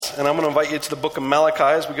Yes, and I'm going to invite you to the Book of Malachi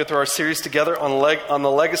as we go through our series together on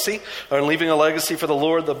the legacy, or leaving a legacy for the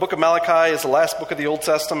Lord. The Book of Malachi is the last book of the Old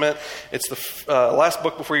Testament. It's the last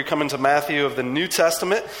book before you come into Matthew of the New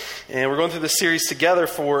Testament. And we're going through this series together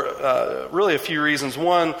for really a few reasons.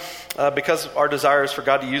 One, because our desire is for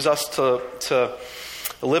God to use us to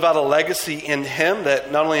live out a legacy in Him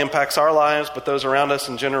that not only impacts our lives, but those around us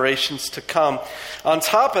and generations to come. On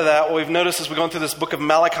top of that, what we've noticed as we're going through this book of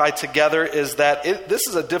Malachi together is that this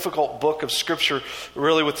is a difficult book of Scripture,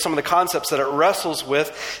 really, with some of the concepts that it wrestles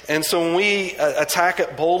with. And so when we attack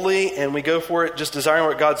it boldly and we go for it, just desiring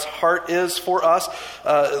what God's heart is for us,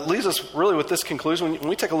 it leaves us really with this conclusion. When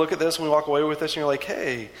we take a look at this, and we walk away with this, and you're like,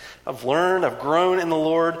 hey, I've learned, I've grown in the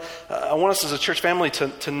Lord. I want us as a church family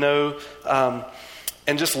to know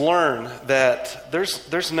and just learn that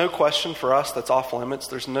there's no question for us that's off limits.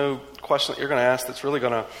 There's no question that you're going to ask that's really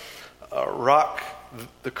going to rock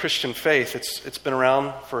the Christian faith. It's been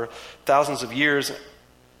around for thousands of years,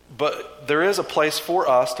 but there is a place for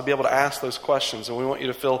us to be able to ask those questions, and we want you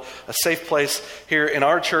to feel a safe place here in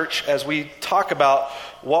our church as we talk about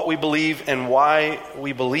what we believe and why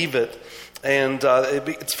we believe it. And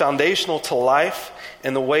it's foundational to life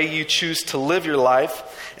and the way you choose to live your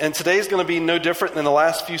life. And today is going to be no different than the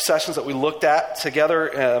last few sessions that we looked at together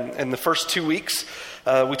in the first 2 weeks.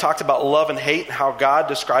 We talked about love and hate and how God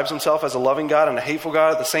describes Himself as a loving God and a hateful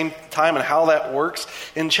God at the same time, and how that works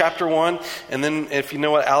in chapter 1. And then if you know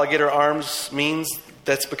what alligator arms means,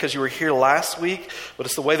 that's because you were here last week, but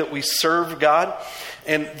it's the way that we serve God.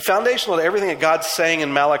 And foundational to everything that God's saying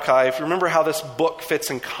in Malachi, if you remember how this book fits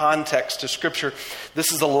in context to Scripture,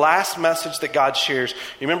 this is the last message that God shares.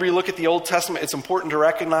 You remember, you look at the Old Testament, it's important to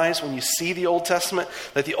recognize when you see the Old Testament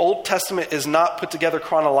that the Old Testament is not put together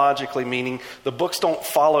chronologically, meaning the books don't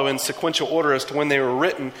follow in sequential order as to when they were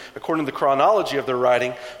written according to the chronology of their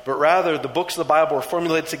writing, but rather the books of the Bible are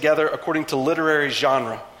formulated together according to literary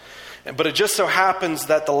genre. But it just so happens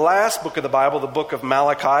that the last book of the Bible, the book of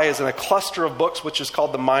Malachi, is in a cluster of books which is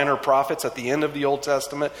called the Minor Prophets at the end of the Old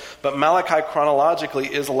Testament. But Malachi chronologically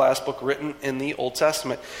is the last book written in the Old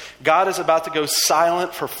Testament. God is about to go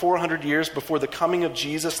silent for 400 years before the coming of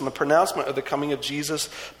Jesus and the pronouncement of the coming of Jesus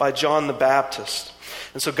by John the Baptist.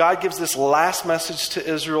 And so God gives this last message to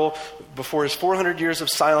Israel before His 400 years of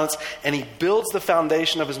silence, and He builds the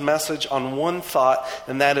foundation of His message on one thought,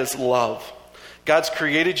 and that is love. God's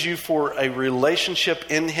created you for a relationship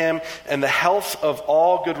in Him, and the health of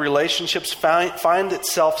all good relationships find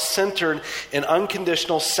itself centered in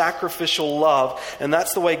unconditional sacrificial love. And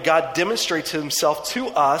that's the way God demonstrates Himself to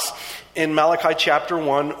us in Malachi chapter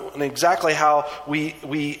 1, and exactly how we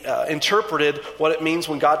interpreted what it means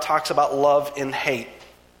when God talks about love and hate.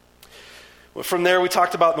 From there, we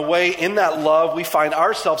talked about the way in that love we find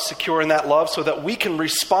ourselves secure in that love so that we can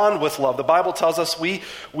respond with love. The Bible tells us we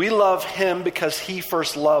love Him because He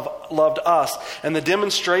first loved us. And the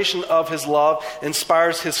demonstration of His love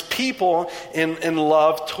inspires His people in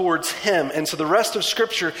love towards Him. And so the rest of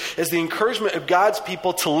Scripture is the encouragement of God's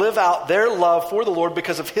people to live out their love for the Lord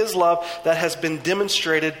because of His love that has been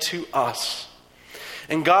demonstrated to us.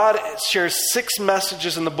 And God shares 6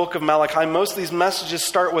 messages in the book of Malachi. Most of these messages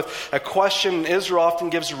start with a question. Israel often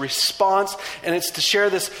gives a response. And it's to share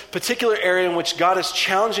this particular area in which God is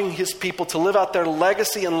challenging His people to live out their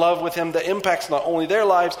legacy and love with Him that impacts not only their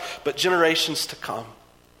lives, but generations to come.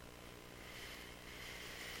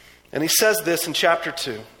 And He says this in chapter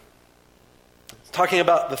 2. Talking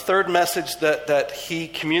about the third message that He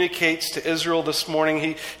communicates to Israel this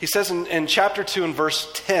morning. He says in chapter 2 and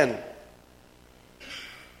verse 10,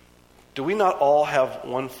 "Do we not all have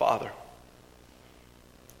one Father?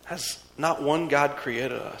 Has not one God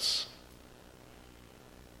created us?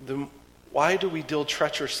 Then why do we deal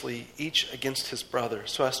treacherously each against his brother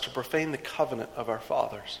so as to profane the covenant of our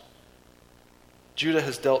fathers? Judah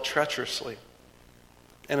has dealt treacherously,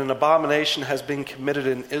 and an abomination has been committed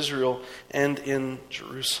in Israel and in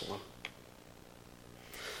Jerusalem."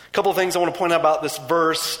 A couple of things I want to point out about this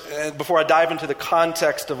verse before I dive into the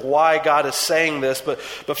context of why God is saying this. But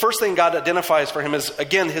first thing God identifies for Him is,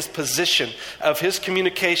 again, His position of His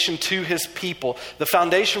communication to His people. The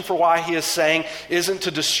foundation for why He is saying isn't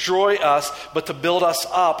to destroy us, but to build us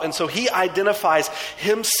up. And so He identifies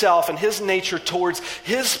Himself and His nature towards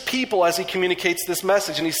His people as He communicates this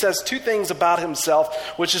message. And He says 2 things about Himself,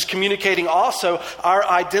 which is communicating also our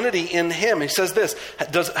identity in Him. He says this,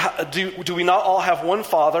 do we not all have one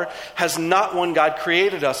Father? Has not one God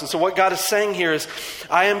created us? And so what God is saying here is,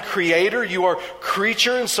 I am creator, you are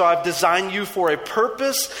creature, and so I've designed you for a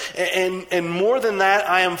purpose. And more than that,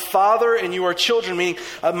 I am Father and you are children, meaning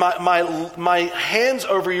my hands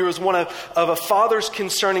over you is one of a father's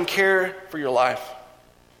concern and care for your life.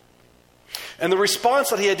 And the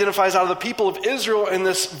response that he identifies out of the people of Israel in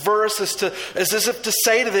this verse is as if to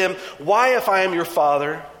say to them, why, if I am your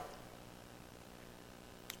father,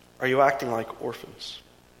 are you acting like orphans?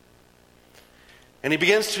 And he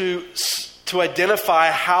begins to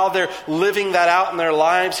identify how they're living that out in their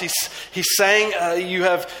lives. He's saying you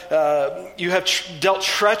have dealt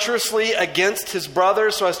treacherously against his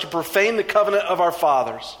brothers so as to profane the covenant of our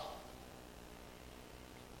fathers.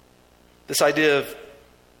 This idea of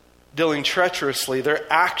dealing treacherously, their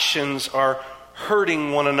actions are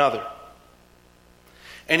hurting one another.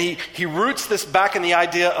 And he roots this back in the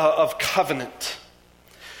idea of covenant.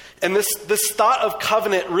 And this thought of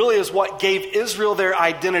covenant really is what gave Israel their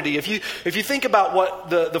identity. If you think about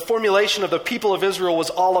what the formulation of the people of Israel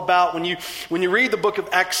was all about, when you read the book of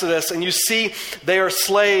Exodus and you see they are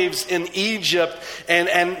slaves in Egypt, and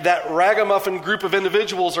that ragamuffin group of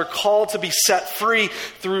individuals are called to be set free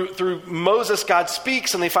through Moses, God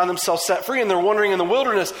speaks, and they find themselves set free, and they're wandering in the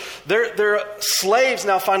wilderness. They're slaves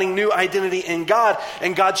now finding new identity in God,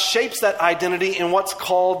 and God shapes that identity in what's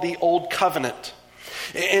called the Old Covenant.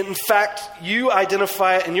 In fact, you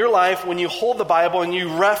identify it in your life when you hold the Bible and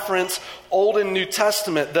you reference Old and New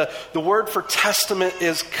Testament. The word for testament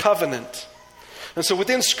is covenant. And so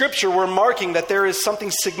within Scripture, we're marking that there is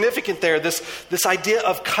something significant there, this idea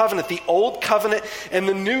of covenant, the Old Covenant and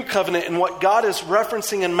the New Covenant. And what God is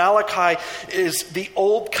referencing in Malachi is the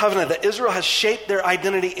Old Covenant, that Israel has shaped their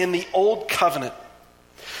identity in the Old Covenant.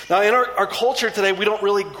 Now, in our culture today, we don't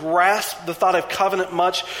really grasp the thought of covenant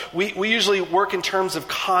much. We usually work in terms of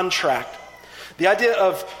contract. The idea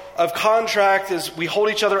of contract is we hold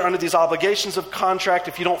each other under these obligations of contract.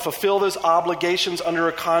 If you don't fulfill those obligations under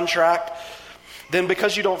a contract, then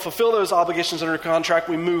because you don't fulfill those obligations under a contract,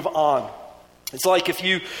 we move on. It's like if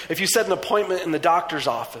you set an appointment in the doctor's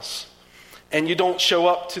office and you don't show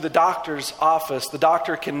up to the doctor's office, the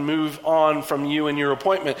doctor can move on from you and your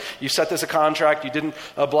appointment. You set this a contract, you didn't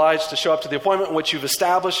oblige to show up to the appointment, which you've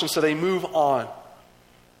established, and so they move on.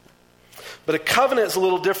 But a covenant is a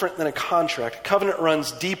little different than a contract. A covenant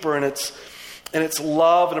runs deeper in its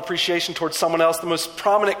love and appreciation towards someone else. The most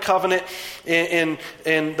prominent covenant in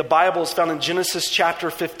the Bible is found in Genesis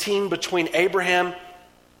chapter 15 between Abraham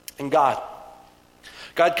and God.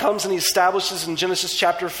 God comes and he establishes in Genesis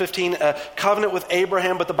chapter 15 a covenant with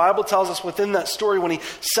Abraham, but the Bible tells us within that story when he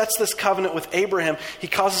sets this covenant with Abraham, he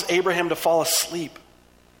causes Abraham to fall asleep.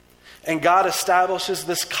 And God establishes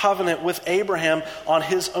this covenant with Abraham on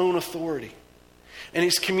his own authority. And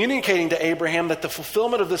he's communicating to Abraham that the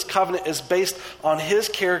fulfillment of this covenant is based on his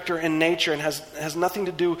character and nature and has nothing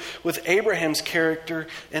to do with Abraham's character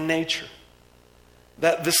and nature.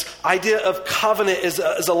 That this idea of covenant is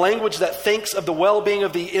a language that thinks of the well-being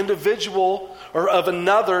of the individual or of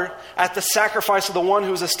another at the sacrifice of the one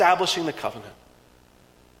who is establishing the covenant.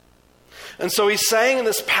 And so he's saying in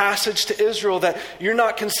this passage to Israel that you're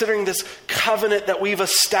not considering this covenant that we've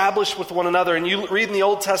established with one another. And you read in the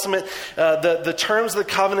Old Testament, the terms of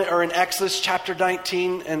the covenant are in Exodus chapter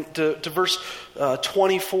 19 and to verse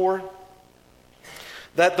 24.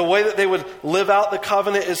 That the way that they would live out the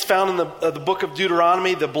covenant is found in the book of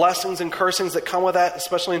Deuteronomy, the blessings and cursings that come with that,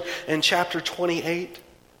 especially in chapter 28.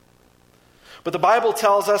 But the Bible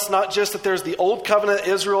tells us not just that there's the old covenant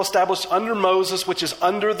Israel established under Moses, which is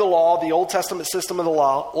under the law, the Old Testament system of the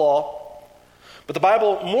law. But the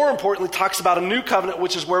Bible, more importantly, talks about a new covenant,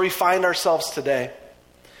 which is where we find ourselves today.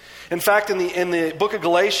 In fact, in the book of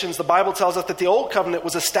Galatians, the Bible tells us that the old covenant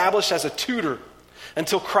was established as a tutor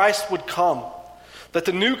until Christ would come. That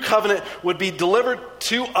the new covenant would be delivered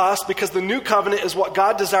to us because the new covenant is what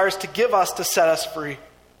God desires to give us to set us free.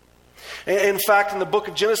 In fact, in the book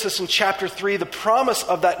of Genesis in chapter 3, the promise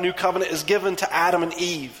of that new covenant is given to Adam and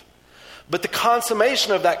Eve. But the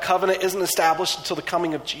consummation of that covenant isn't established until the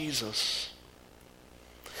coming of Jesus.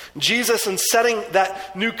 Jesus, in setting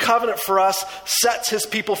that new covenant for us, sets his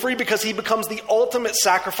people free because he becomes the ultimate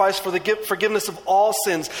sacrifice for the forgiveness of all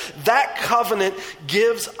sins. That covenant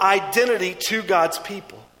gives identity to God's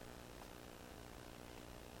people.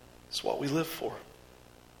 It's what we live for.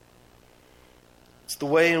 It's the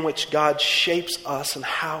way in which God shapes us and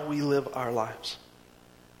how we live our lives.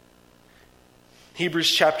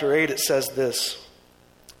 Hebrews chapter 8, it says this,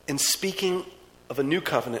 in speaking of a new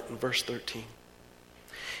covenant in verse 13.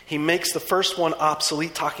 He makes the first one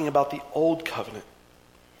obsolete, talking about the old covenant.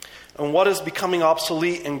 And what is becoming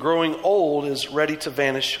obsolete and growing old is ready to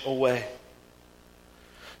vanish away.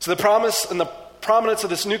 So the promise and the prominence of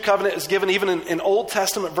this new covenant is given even in Old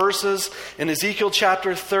Testament verses, in Ezekiel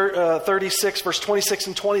chapter 36, verse 26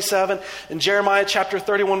 and 27, in Jeremiah chapter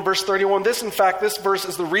 31, verse 31. This verse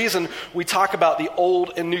is the reason we talk about the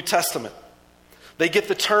Old and New Testament. They get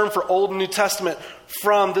the term for Old and New Testament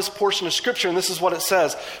from this portion of Scripture, and this is what it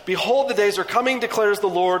says. Behold, the days are coming, declares the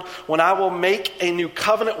Lord, when I will make a new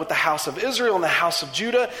covenant with the house of Israel and the house of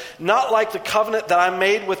Judah, not like the covenant that I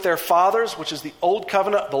made with their fathers, which is the old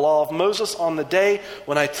covenant, the law of Moses, on the day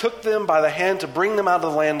when I took them by the hand to bring them out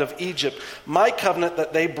of the land of Egypt, my covenant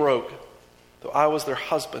that they broke, though I was their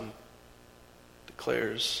husband,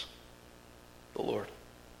 declares the Lord.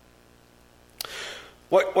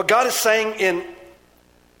 What God is saying in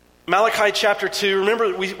Malachi chapter 2,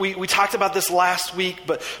 remember we talked about this last week,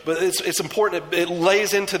 but it's important. It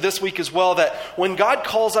lays into this week as well, that when God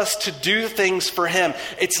calls us to do things for Him,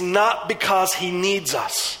 it's not because He needs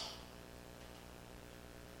us.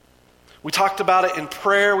 We talked about it in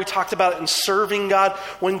prayer. We talked about it in serving God.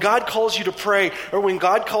 When God calls you to pray or when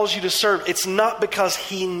God calls you to serve, it's not because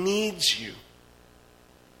He needs you.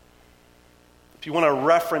 If you want a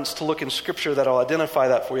reference to look in Scripture that'll identify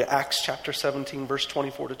that for you, Acts chapter 17, verse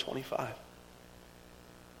 24 to 25.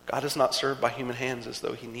 God is not served by human hands as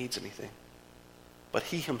though He needs anything, but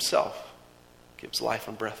He Himself gives life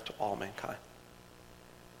and breath to all mankind.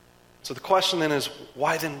 So the question then is,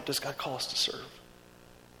 why then does God call us to serve?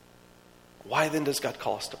 Why then does God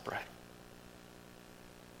call us to pray?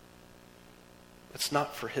 It's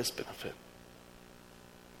not for His benefit,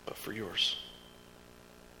 but for yours.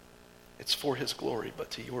 It's for His glory,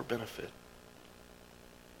 but to your benefit.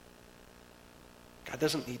 God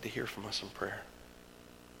doesn't need to hear from us in prayer.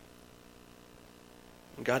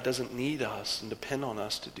 And God doesn't need us and depend on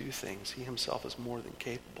us to do things. He Himself is more than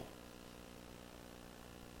capable.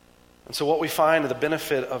 And so what we find, the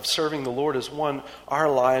benefit of serving the Lord is, one, our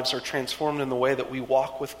lives are transformed in the way that we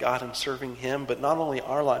walk with God and serving Him, but not only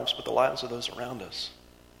our lives, but the lives of those around us.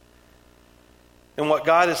 And what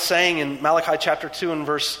God is saying in Malachi chapter 2 and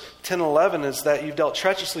verse 10 and 11 is that you've dealt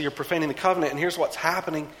treacherously, you're profaning the covenant, and here's what's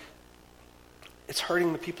happening. It's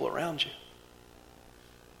hurting the people around you.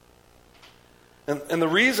 And the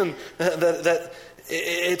reason that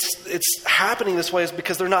it's happening this way is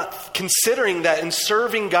because they're not considering that in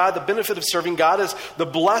serving God, the benefit of serving God is the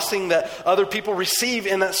blessing that other people receive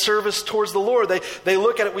in that service towards the Lord. They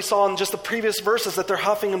look at it, we saw in just the previous verses, that they're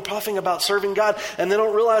huffing and puffing about serving God, and they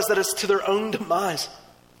don't realize that it's to their own demise.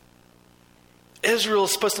 Israel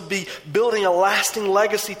is supposed to be building a lasting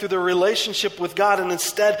legacy through their relationship with God, and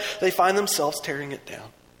instead they find themselves tearing it down.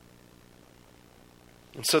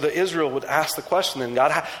 And so that Israel would ask the question, then,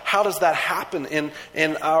 God, how does that happen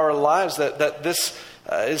in our lives, that this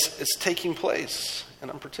is taking place?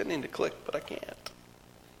 And I'm pretending to click, but I can't.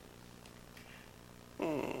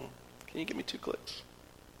 Can you give me 2 clicks?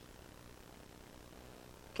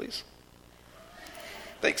 Please?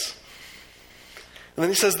 Thanks. And then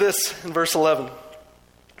he says this in verse 11.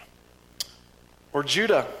 Or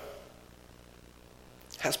Judah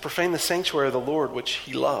has profaned the sanctuary of the Lord, which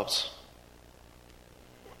He loves,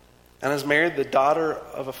 and has married the daughter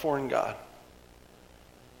of a foreign god.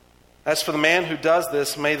 As for the man who does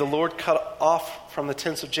this, may the Lord cut off from the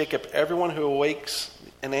tents of Jacob everyone who awakes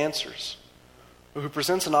and answers, or who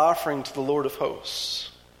presents an offering to the Lord of hosts.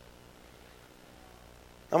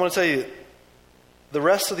 I'm going to tell you, the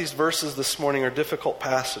rest of these verses this morning are difficult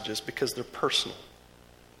passages because they're personal.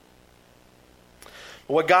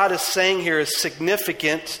 But what God is saying here is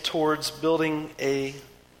significant towards building a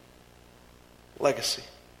legacy.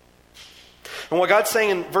 And what God's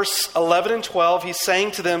saying in verse 11 and 12, He's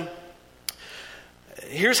saying to them,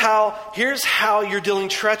 here's how you're dealing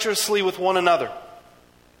treacherously with one another.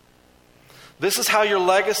 This is how your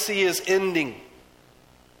legacy is ending.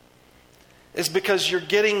 It's because you're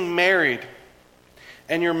getting married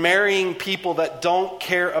and you're marrying people that don't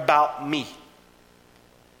care about me.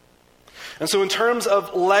 And so in terms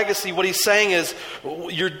of legacy, what He's saying is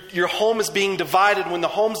your home is being divided. When the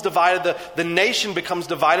home's divided, the nation becomes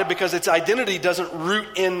divided because its identity doesn't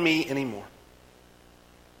root in me anymore.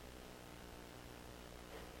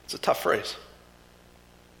 It's a tough phrase.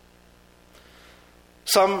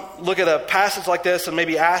 Some look at a passage like this and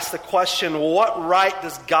maybe ask the question, well, what right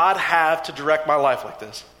does God have to direct my life like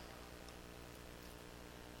this?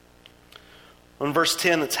 In verse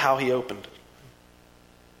 10, it's how He opened.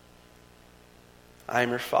 I am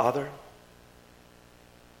your Father,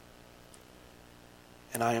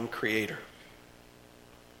 and I am Creator.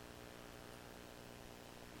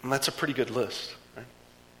 And that's a pretty good list, right?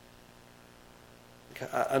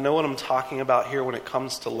 I know what I'm talking about here when it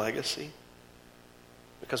comes to legacy,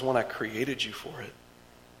 because one, I created you for it,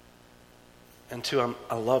 and two,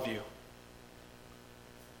 I love you.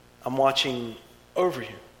 I'm watching over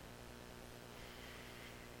you.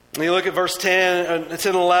 And you look at verse 10,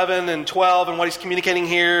 11, and 12, and what he's communicating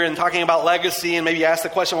here and talking about legacy, and maybe you ask the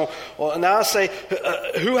question, well now I say,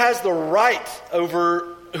 who has the right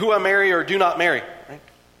over who I marry or do not marry? Right?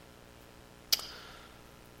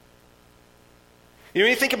 When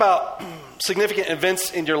you think about significant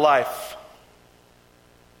events in your life,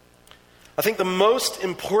 I think the most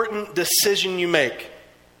important decision you make,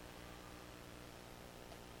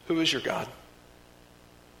 who is your God?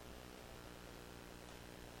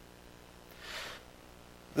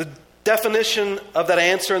 The definition of that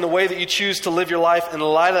answer and the way that you choose to live your life in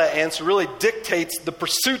light of that answer really dictates the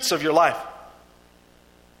pursuits of your life.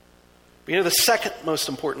 But the second most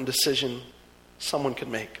important decision someone could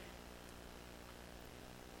make.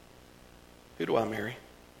 Who do I marry?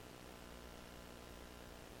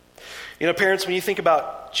 Parents, when you think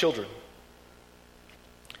about children,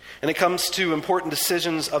 and it comes to important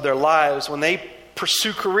decisions of their lives, when they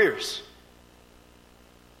pursue careers,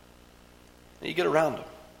 you get around them.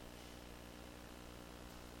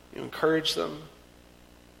 You encourage them.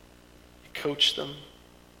 You coach them.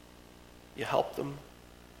 You help them.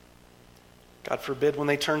 God forbid when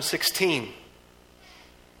they turn 16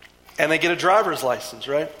 and they get a driver's license,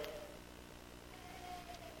 right?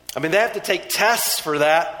 They have to take tests for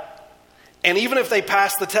that. And even if they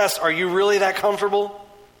pass the test, are you really that comfortable?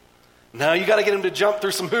 No, you got to get them to jump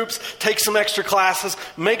through some hoops, take some extra classes,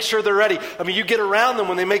 make sure they're ready. You get around them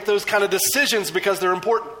when they make those kind of decisions because they're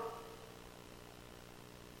important.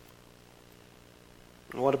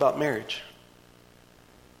 And what about marriage?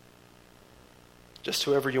 Just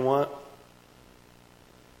whoever you want?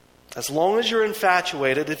 As long as you're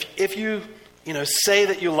infatuated, if you say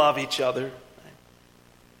that you love each other,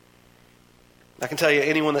 I can tell you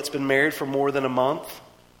anyone that's been married for more than a month,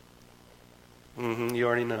 you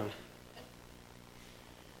already know.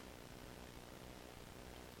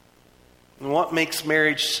 And what makes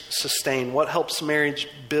marriage sustain? What helps marriage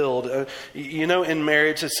build? In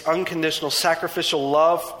marriage, it's unconditional, sacrificial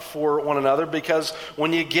love for one another, because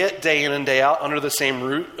when you get day in and day out under the same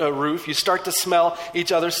roof, you start to smell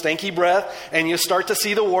each other's stinky breath, and you start to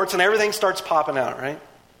see the warts, and everything starts popping out, right?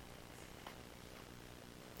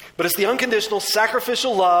 But it's the unconditional,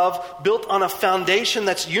 sacrificial love built on a foundation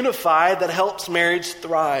that's unified that helps marriage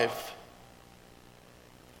thrive.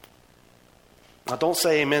 Now, don't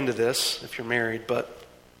say amen to this if you're married, but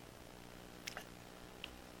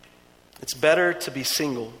it's better to be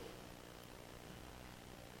single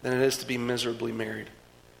than it is to be miserably married.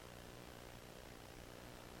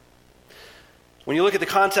 When you look at the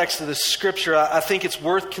context of this scripture, I think it's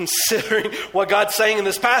worth considering what God's saying in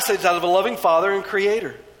this passage out of a loving Father and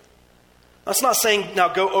Creator. That's not saying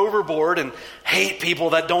now go overboard and hate people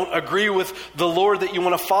that don't agree with the Lord that you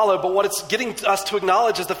want to follow, but what it's getting us to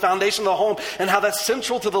acknowledge is the foundation of the home and how that's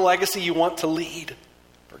central to the legacy you want to lead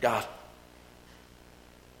for God.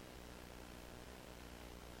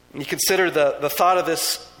 And you consider the thought of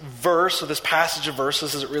this verse, or this passage of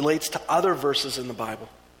verses, as it relates to other verses in the Bible.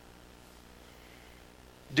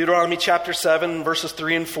 Deuteronomy chapter 7, verses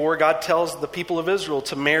 3 and 4, God tells the people of Israel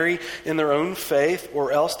to marry in their own faith,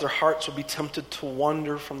 or else their hearts will be tempted to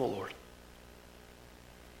wander from the Lord.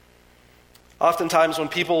 Oftentimes when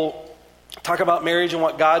people talk about marriage and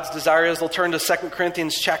what God's desire is, they'll turn to 2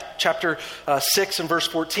 Corinthians chapter 6 and verse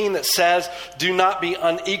 14 that says, do not be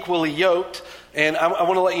unequally yoked. And I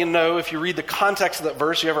want to let you know, if you read the context of that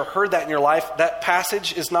verse, you ever heard that in your life, that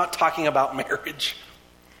passage is not talking about marriage.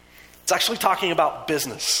 It's actually talking about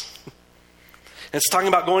business. It's talking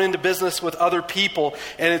about going into business with other people.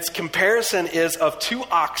 And its comparison is of two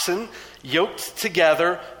oxen yoked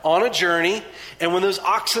together on a journey. And when those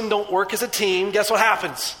oxen don't work as a team, guess what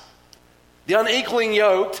happens? The unequally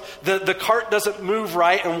yoked, the cart doesn't move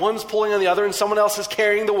right, and one's pulling on the other, and someone else is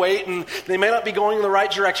carrying the weight, and they may not be going in the right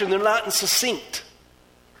direction. They're not in succinct.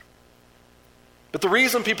 But the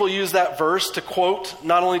reason people use that verse to quote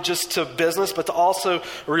not only just to business, but to also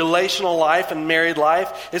relational life and married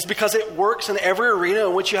life is because it works in every arena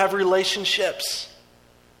in which you have relationships.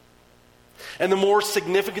 And the more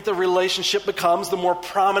significant the relationship becomes, the more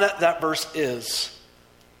prominent that verse is.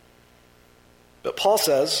 But Paul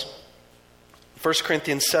says, 1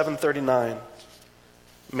 Corinthians 7:39,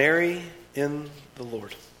 marry in the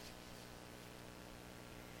Lord.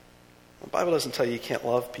 The Bible doesn't tell you can't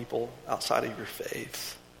love people outside of your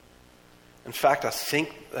faith. In fact, I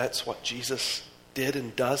think that's what Jesus did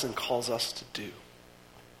and does and calls us to do.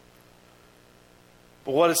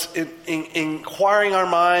 But what is inquiring our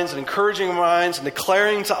minds and encouraging our minds and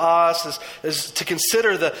declaring to us is to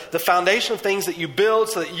consider the foundation of things that you build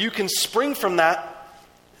so that you can spring from that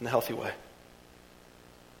in a healthy way.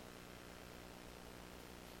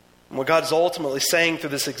 And what God is ultimately saying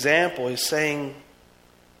through this example, He's saying,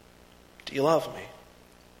 do you love me?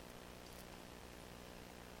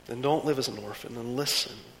 Then don't live as an orphan and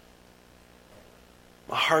listen.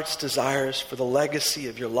 My heart's desire is for the legacy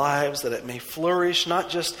of your lives, that it may flourish not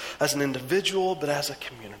just as an individual, but as a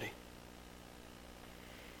community.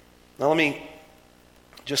 Now let me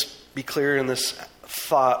just be clear in this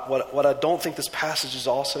thought. What I don't think this passage is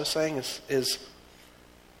also saying is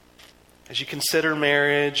as you consider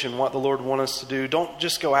marriage and what the Lord wants us to do, don't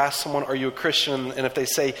just go ask someone, are you a Christian? And if they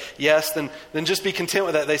say yes, then just be content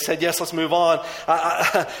with that. They said yes, let's move on.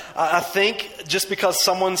 I think just because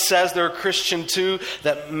someone says they're a Christian too,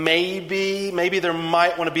 that maybe there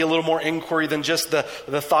might want to be a little more inquiry than just the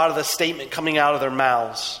thought of the statement coming out of their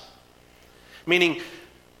mouths. Meaning,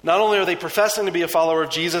 not only are they professing to be a follower of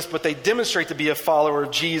Jesus, but they demonstrate to be a follower of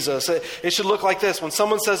Jesus. It should look like this. When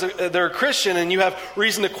someone says they're a Christian and you have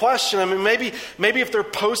reason to question, I mean, maybe if they're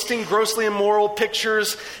posting grossly immoral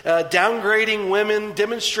pictures, downgrading women,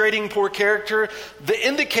 demonstrating poor character, the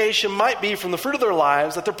indication might be from the fruit of their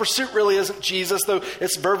lives that their pursuit really isn't Jesus, though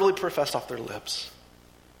it's verbally professed off their lips.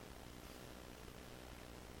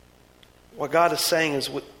 What God is saying is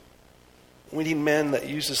we need men that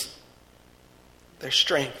uses their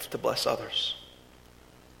strength to bless others.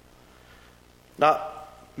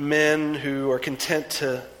 Not men who are content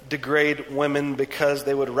to degrade women because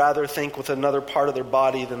they would rather think with another part of their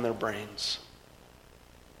body than their brains.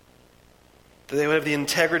 That they would have the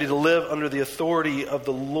integrity to live under the authority of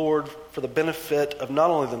the Lord for the benefit of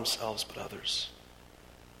not only themselves but others.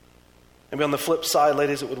 Maybe on the flip side,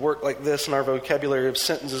 ladies, it would work like this in our vocabulary of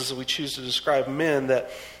sentences as we choose to describe men,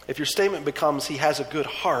 that if your statement becomes, he has a good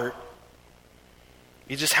heart,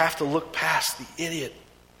 you just have to look past the idiot.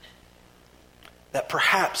 That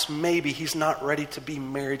perhaps, maybe, he's not ready to be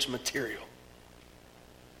marriage material.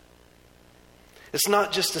 It's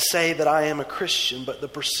not just to say that I am a Christian, but the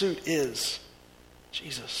pursuit is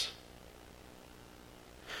Jesus.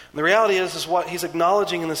 And the reality is what he's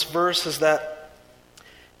acknowledging in this verse is that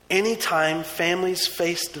anytime families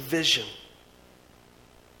face division,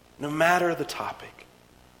 no matter the topic,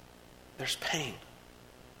 there's pain.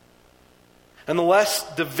 And the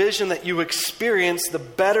less division that you experience, the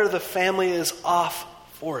better the family is off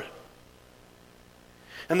for it.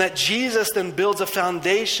 And that Jesus then builds a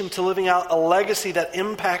foundation to living out a legacy that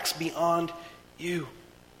impacts beyond you.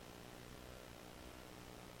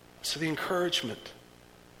 So the encouragement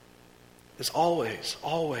is always,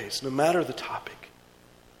 no matter the topic,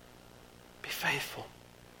 be faithful.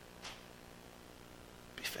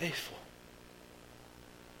 Be faithful.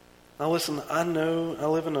 Now listen, I know I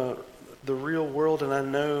live in the real world, and I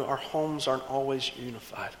know our homes aren't always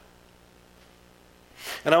unified.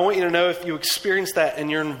 And I want you to know, if you experience that in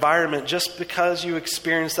your environment, just because you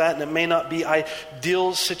experience that, and it may not be an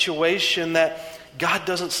ideal situation, that God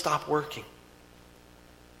doesn't stop working.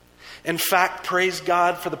 In fact, praise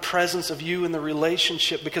God for the presence of you in the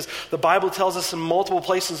relationship, because the Bible tells us in multiple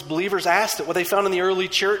places, believers asked it. What they found in the early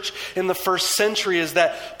church in the first century is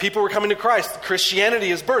that people were coming to Christ. Christianity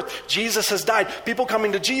is birthed. Jesus has died. People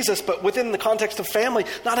coming to Jesus, but within the context of family,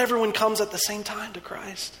 not everyone comes at the same time to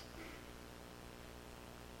Christ.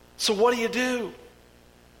 So what do?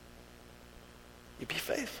 You be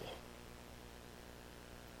faithful.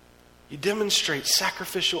 You demonstrate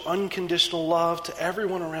sacrificial, unconditional love to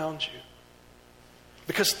everyone around you.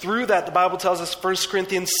 Because through that, the Bible tells us, 1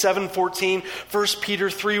 Corinthians 7:14, 1 Peter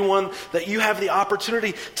 3:1, that you have the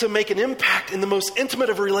opportunity to make an impact in the most intimate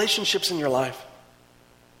of relationships in your life.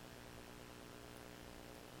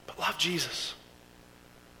 But love Jesus.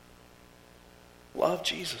 Love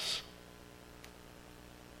Jesus.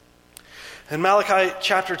 In Malachi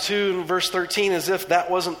chapter 2 and verse 13, as if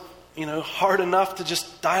that wasn't hard enough to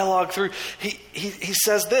just dialogue through, he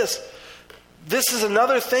says this is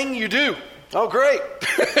another thing you do. Oh, great.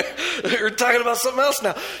 We're talking about something else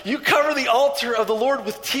now. You cover the altar of the Lord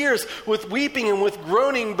with tears, with weeping, and with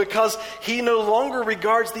groaning, because he no longer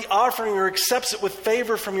regards the offering or accepts it with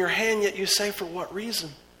favor from your hand, yet you say, for what reason?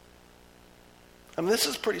 I mean, this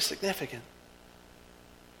is pretty significant.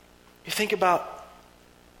 You think about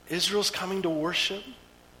Israel's coming to worship,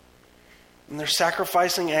 and they're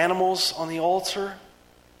sacrificing animals on the altar.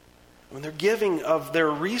 When they're giving of their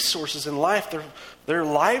resources in life, their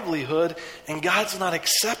livelihood, and God's not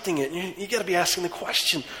accepting it. You got to be asking the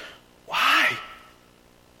question, why?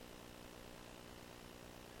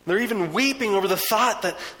 They're even weeping over the thought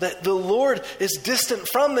that the Lord is distant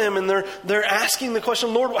from them, and they're asking the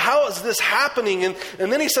question, Lord, how is this happening? And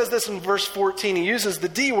then he says this in verse 14. He uses the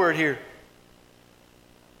D word here.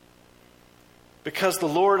 Because the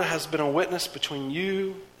Lord has been a witness between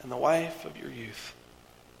you and the wife of your youth.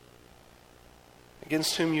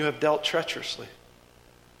 against whom you have dealt treacherously,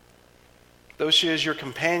 though she is your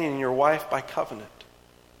companion and your wife by covenant?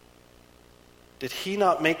 Did he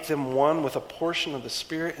not make them one with a portion of the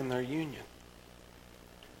Spirit in their union?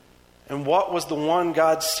 And what was the one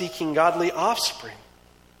God seeking godly offspring?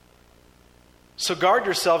 So guard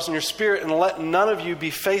yourselves in your spirit, and let none of you be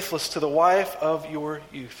faithless to the wife of your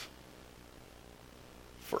youth.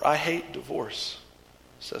 For I hate divorce,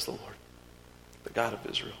 says the Lord, the God of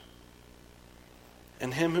Israel.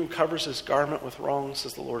 And him who covers his garment with wrong,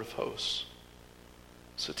 says the Lord of hosts.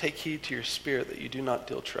 So take heed to your spirit that you do not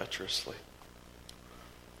deal treacherously.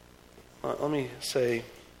 Let me say a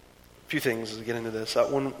few things as we get into this.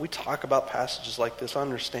 When we talk about passages like this, I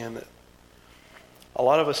understand that a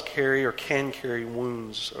lot of us carry or can carry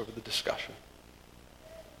wounds over the discussion.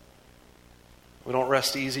 We don't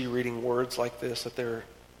rest easy reading words like this, that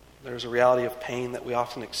there's a reality of pain that we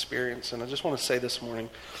often experience. And I just want to say this morning,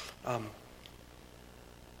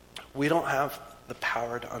 we don't have the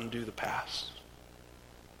power to undo the past.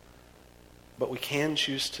 But we can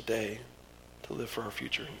choose today to live for our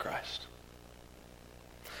future in Christ.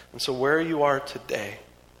 And so where you are today,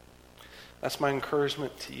 that's my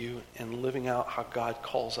encouragement to you in living out how God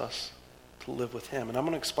calls us to live with him. And I'm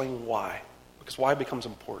going to explain why. Because why becomes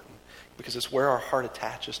important. Because it's where our heart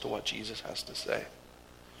attaches to what Jesus has to say.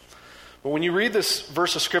 But when you read this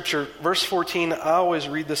verse of Scripture, verse 14, I always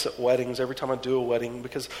read this at weddings every time I do a wedding.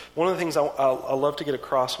 Because one of the things I love to get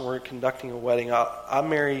across when we're conducting a wedding,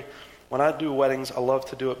 when I do weddings, I love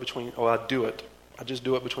to do it I just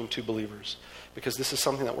do it between two believers. Because this is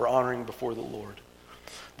something that we're honoring before the Lord.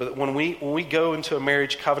 But when we go into a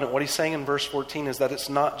marriage covenant, what he's saying in verse 14 is that it's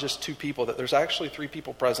not just two people, that there's actually three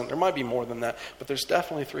people present. There might be more than that, but there's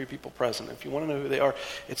definitely three people present. If you want to know who they are,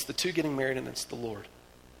 it's the two getting married and it's the Lord.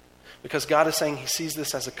 Because God is saying he sees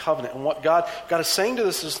this as a covenant. And what God is saying to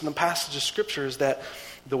us in the passage of Scripture is that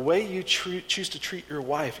the way you choose to treat your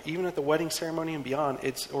wife, even at the wedding ceremony and beyond,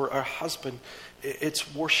 or a husband,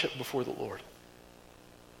 it's worship before the Lord.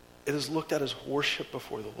 It is looked at as worship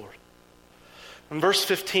before the Lord. In verse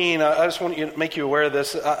 15, I just want to make you aware of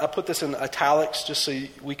this. I put this in italics just so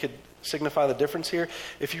we could signify the difference here.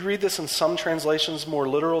 If you read this in some translations, more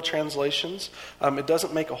literal translations, it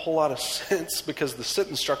doesn't make a whole lot of sense because the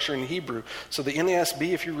sentence structure in Hebrew. So the NASB,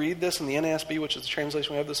 if you read this in the NASB, which is the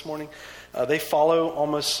translation we have this morning, they follow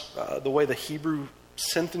almost the way the Hebrew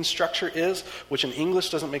sentence structure is, which in English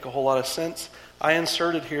doesn't make a whole lot of sense. I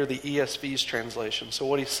inserted here the ESV's translation. So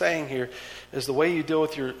what he's saying here is the way you deal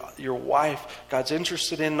with your wife, God's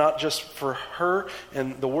interested in not just for her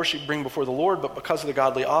and the worship you bring before the Lord, but because of the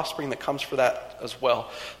godly offspring that comes for that as well.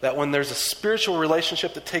 That when there's a spiritual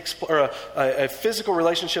relationship that takes, or a physical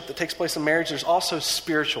relationship that takes place in marriage, there's also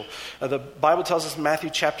spiritual. The Bible tells us in Matthew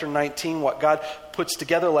chapter 19, what God puts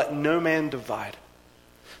together, let no man divide.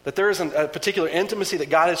 That there is a particular intimacy that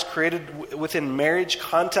God has created within marriage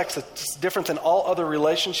context that's different than all other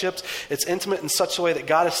relationships. It's intimate in such a way that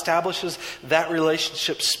God establishes that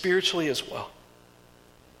relationship spiritually as well.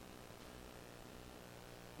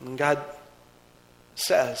 And God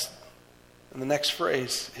says in the next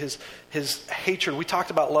phrase, his hatred. We talked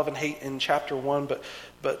about love and hate in chapter 1,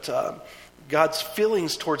 but God's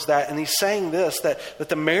feelings towards that. And he's saying this, that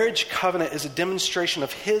the marriage covenant is a demonstration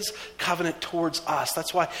of his covenant towards us.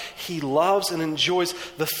 That's why he loves and enjoys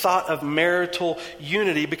the thought of marital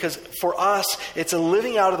unity, because for us, it's a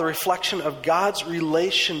living out of the reflection of God's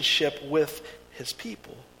relationship with his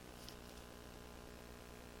people.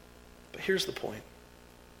 But here's the point.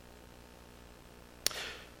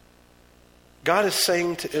 God is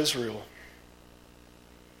saying to Israel,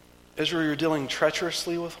 you're dealing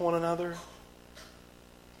treacherously with one another.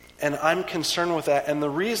 And I'm concerned with that. And the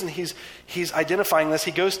reason he's identifying this,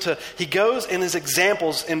 he goes in his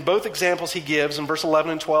examples, in both examples he gives, in verse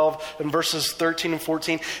 11 and 12, and verses 13 and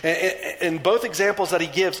 14. In both examples that he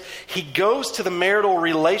gives, he goes to the marital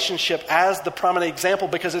relationship as the prominent example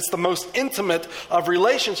because it's the most intimate of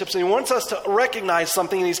relationships. And he wants us to recognize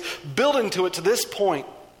something, and he's building to it to this point.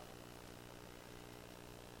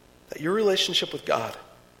 That your relationship with God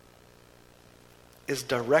is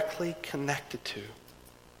directly connected to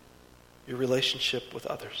your relationship with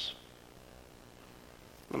others.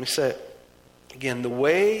 Let me say it again. The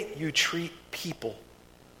way you treat people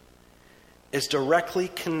is directly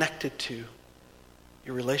connected to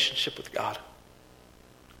your relationship with God.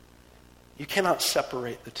 You cannot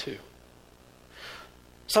separate the two.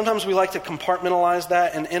 Sometimes we like to compartmentalize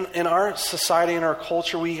that, and in our society, in our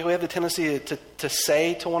culture, we have the tendency to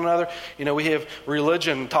say to one another, we have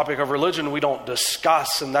topic of religion we don't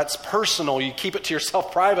discuss, and that's personal. You keep it to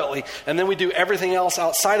yourself privately, and then we do everything else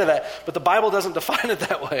outside of that. But the Bible doesn't define it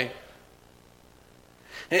that way.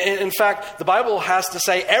 In fact, the Bible has to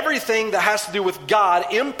say everything that has to do with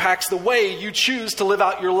God impacts the way you choose to live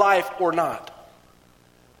out your life or not.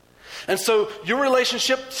 And so your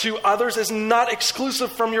relationship to others is not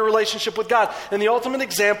exclusive from your relationship with God. And the ultimate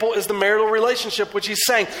example is the marital relationship, which he's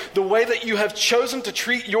saying, the way that you have chosen to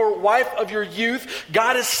treat your wife of your youth,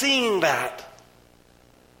 God is seeing that.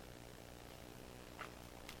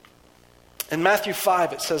 In Matthew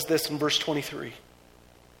 5, it says this in verse 23.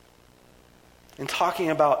 In talking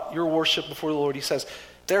about your worship before the Lord, he says,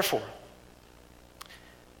 therefore,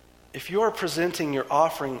 if you are presenting your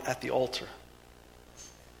offering at the altar,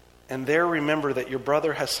 and there remember that your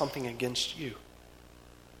brother has something against you,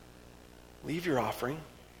 leave your offering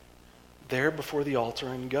there before the altar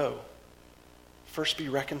and go. First be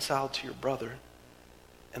reconciled to your brother,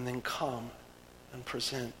 and then come and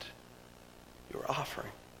present your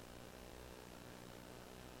offering.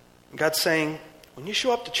 And God's saying, when you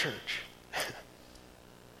show up to church,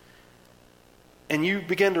 and you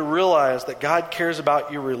begin to realize that God cares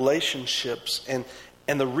about your relationships, and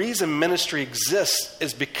the reason ministry exists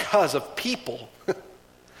is because of people.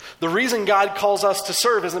 The reason God calls us to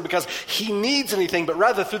serve isn't because he needs anything, but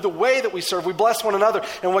rather through the way that we serve, we bless one another.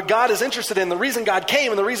 And what God is interested in, the reason God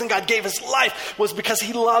came and the reason God gave his life was because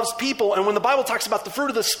he loves people. And when the Bible talks about the fruit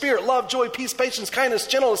of the Spirit, love, joy, peace, patience, kindness,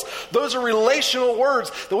 gentleness, those are relational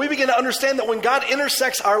words that we begin to understand that when God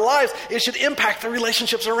intersects our lives, it should impact the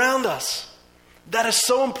relationships around us. That is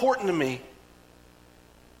so important to me.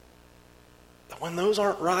 That when those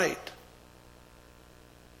aren't right,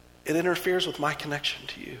 it interferes with my connection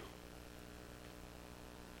to you.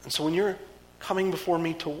 And so when you're coming before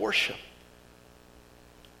me to worship,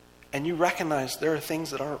 and you recognize there are things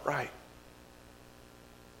that aren't right,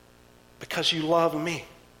 because you love me,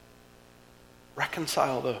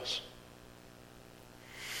 reconcile those.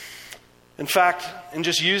 In fact, in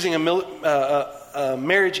just using a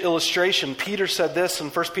marriage illustration, Peter said this in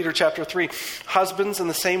 1 Peter chapter 3, husbands, in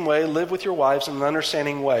the same way, live with your wives in an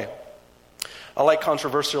understanding way. I like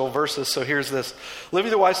controversial verses, so here's this. Live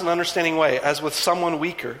with your wives in an understanding way, as with someone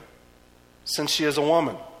weaker, since she is a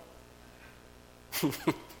woman.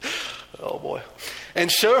 Oh boy. And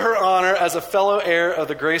show her honor as a fellow heir of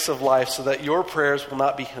the grace of life, so that your prayers will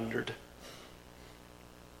not be hindered.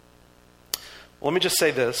 Let me just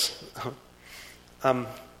say this. The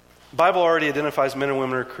Bible already identifies men and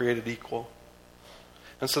women are created equal.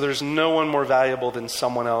 And so there's no one more valuable than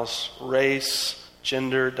someone else. Race,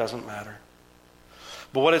 gender, doesn't matter.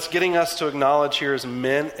 But what it's getting us to acknowledge here as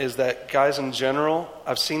men is that guys in general,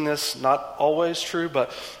 I've seen this not always true,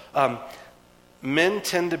 but men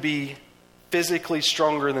tend to be physically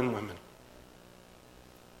stronger than women.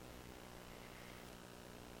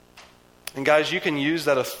 And guys, you can use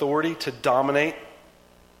that authority to dominate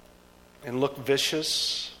and look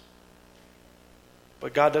vicious,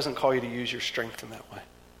 but God doesn't call you to use your strength in that way.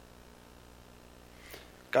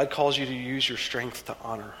 God calls you to use your strength to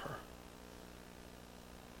honor her.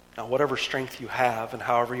 Now, whatever strength you have and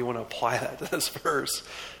however you want to apply that to this verse,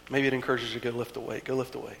 maybe it encourages you to go lift a weight. Go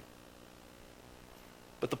lift a weight.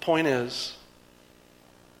 But the point is,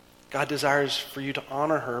 God desires for you to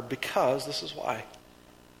honor her because this is why.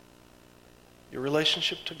 Your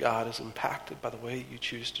relationship to God is impacted by the way you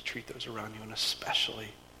choose to treat those around you, and especially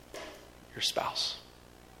your spouse.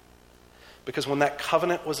 Because when that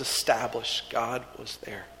covenant was established, God was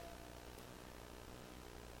there.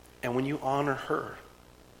 And when you honor her,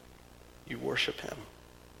 you worship him.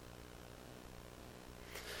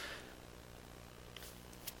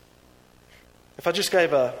 If I just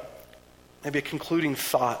gave maybe a concluding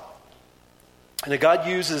thought, and that God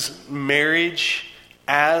uses marriage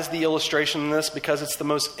as the illustration in this because it's the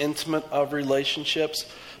most intimate of relationships,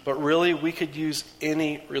 but really we could use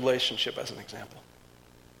any relationship as an example.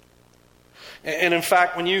 And in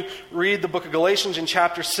fact, when you read the book of Galatians in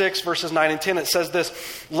chapter 6, verses 9 and 10, it says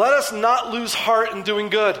this, let us not lose heart in doing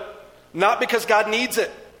good, not because God needs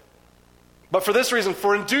it, but for this reason,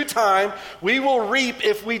 for in due time we will reap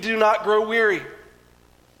if we do not grow weary.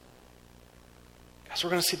 Guys, we're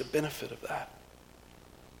going to see the benefit of that.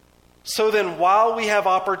 So then, while we have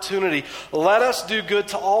opportunity, let us do good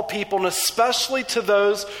to all people, and especially to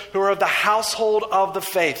those who are of the household of the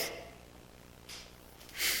faith.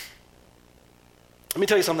 Let me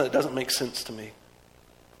tell you something that doesn't make sense to me.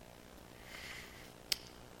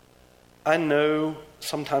 I know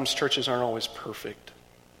sometimes churches aren't always perfect,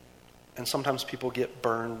 and sometimes people get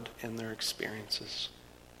burned in their experiences.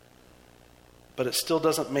 But it still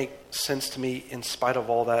doesn't make sense to me, in spite of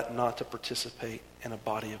all that, not to participate in a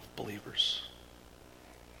body of believers.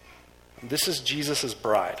 This is Jesus'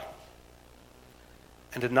 bride.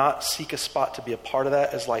 and to not seek a spot to be a part of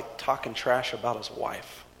that is like talking trash about his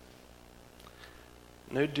wife.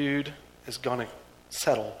 No dude is going to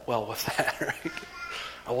settle well with that, right?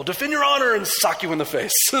 I will defend your honor and sock you in the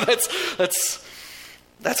face.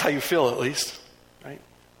 That's how you feel, at least, right?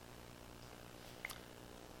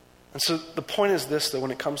 And so the point is this, though,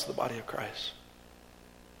 when it comes to the body of Christ.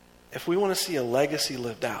 If we want to see a legacy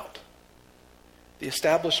lived out, the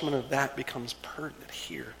establishment of that becomes pertinent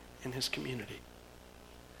here in his community.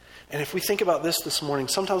 And if we think about this morning,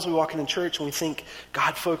 sometimes we walk into church and we think,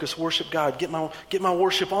 God focus, worship God, get my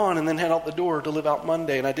worship on, and then head out the door to live out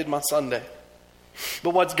Monday, and I did my Sunday.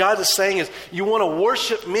 But what God is saying is, you want to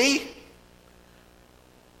worship me?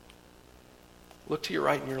 Look to your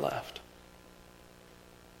right and your left.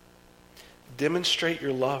 Demonstrate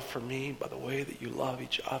your love for me by the way that you love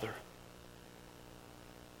each other.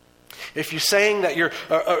 If you're saying that you're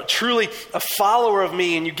truly a follower of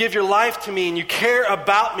me and you give your life to me and you care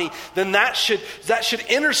about me, then that should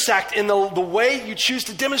intersect in the way you choose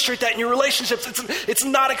to demonstrate that in your relationships. It's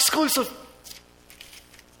not exclusive,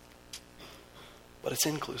 but it's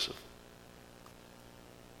inclusive.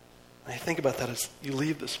 And I think about that as you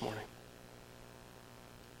leave this morning.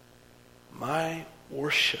 My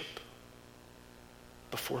worship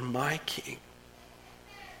before my King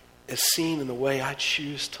is seen in the way I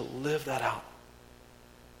choose to live that out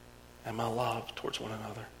and my love towards one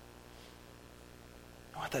another.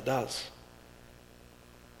 You know what that does?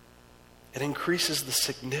 It increases the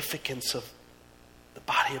significance of the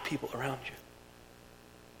body of people around you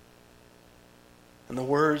and the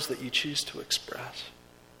words that you choose to express.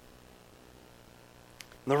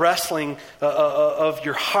 And the wrestling of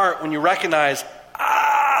your heart when you recognize,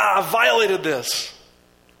 I violated this.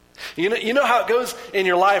 You know how it goes in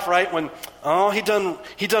your life, right? When, he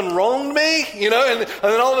done wronged me, and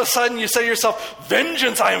then all of a sudden you say to yourself,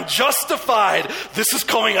 vengeance, I am justified. This is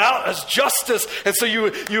coming out as justice. And so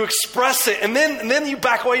you express it. And then you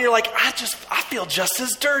back away and you're like, I feel just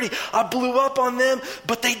as dirty. I blew up on them,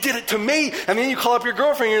 but they did it to me. And then you call up your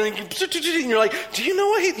girlfriend and you're like, do you know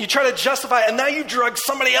what you try to justify it. And now you drug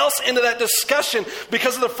somebody else into that discussion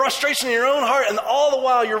because of the frustration in your own heart. And all the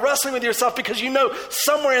while you're wrestling with yourself because you know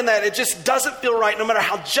somewhere in that it just doesn't feel right. No matter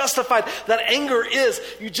how justified that anger is,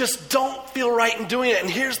 you just don't feel right in doing it. And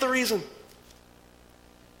here's the reason.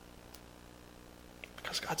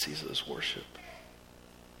 Because God sees it as worship.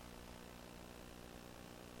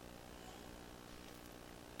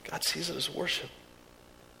 God sees it as worship.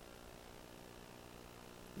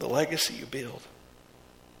 The legacy you build.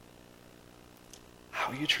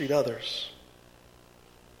 How you treat others.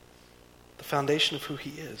 The foundation of who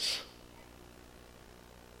He is.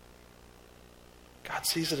 God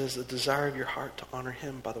sees it as a desire of your heart to honor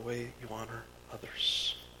Him by the way you honor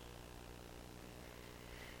others.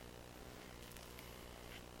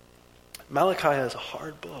 Malachi is a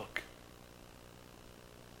hard book,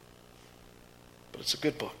 but it's a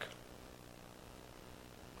good book.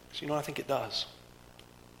 So you know what I think it does?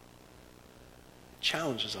 It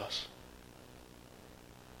challenges us.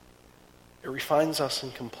 It refines us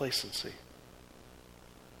in complacency.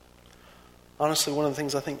 Honestly, one of the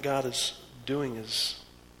things I think God is doing is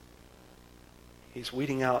He's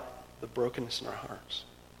weeding out the brokenness in our hearts.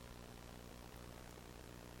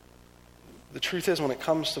 The truth is, when it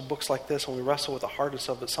comes to books like this, when we wrestle with the hardness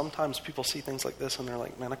of it, sometimes people see things like this and they're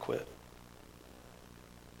like, man, I quit.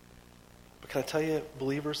 But can I tell you,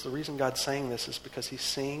 believers, the reason God's saying this is because He's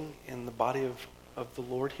seeing in the body of the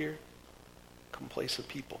Lord here complacent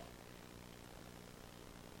people.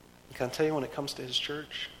 And can I tell you, when it comes to His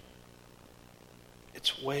church,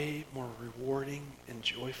 it's way more rewarding and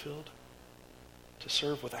joy-filled to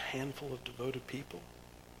serve with a handful of devoted people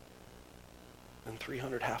than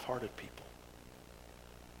 300 half-hearted people.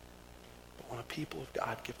 But when a people of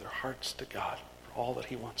God give their hearts to God for all that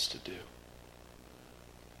He wants to do,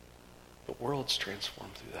 the world's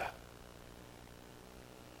transformed through that.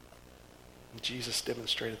 And Jesus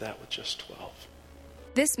demonstrated that with just 12.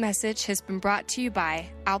 This message has been brought to you by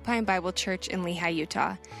Alpine Bible Church in Lehi,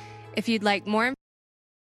 Utah. If you'd like more